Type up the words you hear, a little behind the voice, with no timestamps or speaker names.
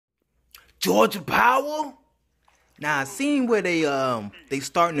Georgia Power? Now, I seen where they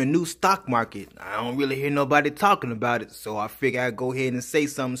starting a new stock market. I don't really hear nobody talking about it, so I figure I'd go ahead and say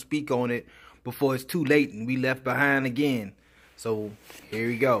something, speak on it before it's too late and we left behind again. So, here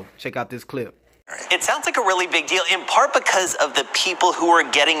we go. Check out this clip. It sounds like a really big deal, in part because of the people who are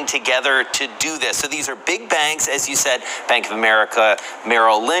getting together to do this. So these are big banks, as you said, Bank of America,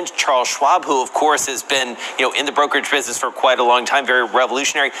 Merrill Lynch, Charles Schwab, who of course has been, in the brokerage business for quite a long time, very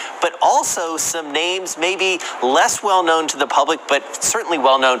revolutionary, but also some names maybe less well known to the public, but certainly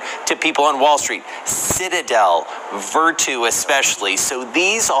well known to people on Wall Street. Citadel, Virtu especially. So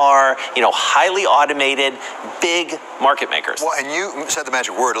these are, highly automated, big market makers. Well, and you said the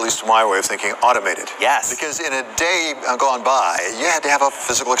magic word, at least to my way of thinking, automated. Yes. Because in a day gone by, you had to have a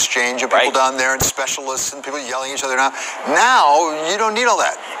physical exchange of people down there and specialists and people yelling at each other. Now, you don't need all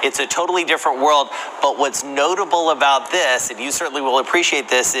that. It's a totally different world. But what's notable about this, and you certainly will appreciate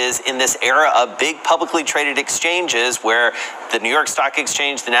this, is in this era of big publicly traded exchanges where the New York Stock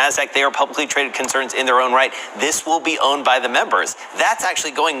Exchange, the NASDAQ, they are publicly traded concerns in their own right. This will be owned by the members. That's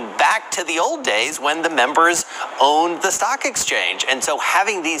actually going back to the old days when the members owned the stock exchange. And so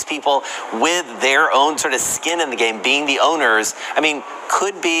having these people with their own sort of skin in the game, being the owners,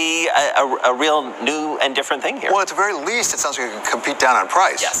 could be a real new and different thing here. Well, at the very least, it sounds like you can compete down on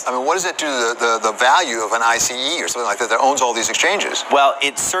price. Yes. What does it do to the value of an ICE or something like that owns all these exchanges? Well,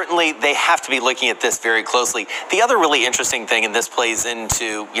 it's certainly, they have to be looking at this very closely. The other really interesting thing, and this plays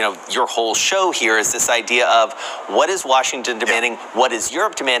into, your whole show here, is this idea of what is Washington demanding, what is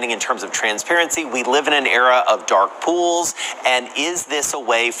Europe demanding in terms of transparency. We live in an era of dark pools, and is this a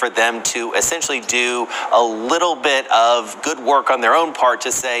way for them to essentially do a little bit of good work on their own part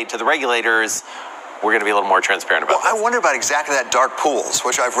to say to the regulators, we're going to be a little more transparent about this. I wonder about exactly that dark pools,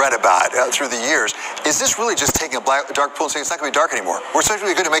 which I've read about through the years. Is this really just taking a dark pool and saying it's not going to be dark anymore? We're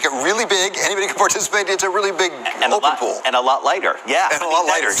essentially going to make it really big. Anybody can participate. It's a really big open pool. And a lot lighter. Yeah. And a lot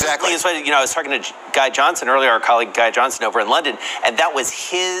lighter, exactly. I was talking to Guy Johnson earlier, our colleague Guy Johnson over in London, and that was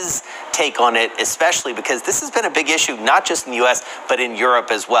his take on it, especially because this has been a big issue, not just in the U.S., but in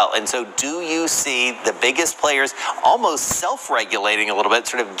Europe as well. And so do you see the biggest players almost self-regulating a little bit,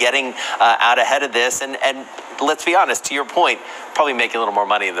 sort of getting out ahead of this? And let's be honest, to your point, probably making a little more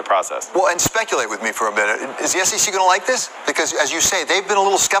money in the process. Well, and speculate with me for a minute. Is the SEC going to like this? Because, as you say, they've been a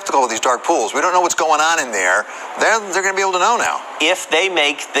little skeptical of these dark pools. We don't know what's going on in there. They're going to be able to know now. If they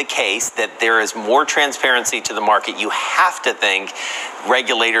make the case that there is more transparency to the market, you have to think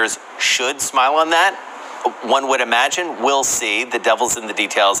regulators should smile on that. One would imagine. We'll see. The devil's in the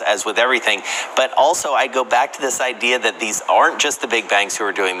details, as with everything. But also, I go back to this idea that these aren't just the big banks who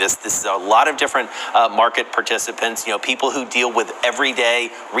are doing this. This is a lot of different market participants, people who deal with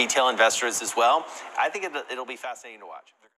everyday retail investors as well. I think it'll be fascinating to watch.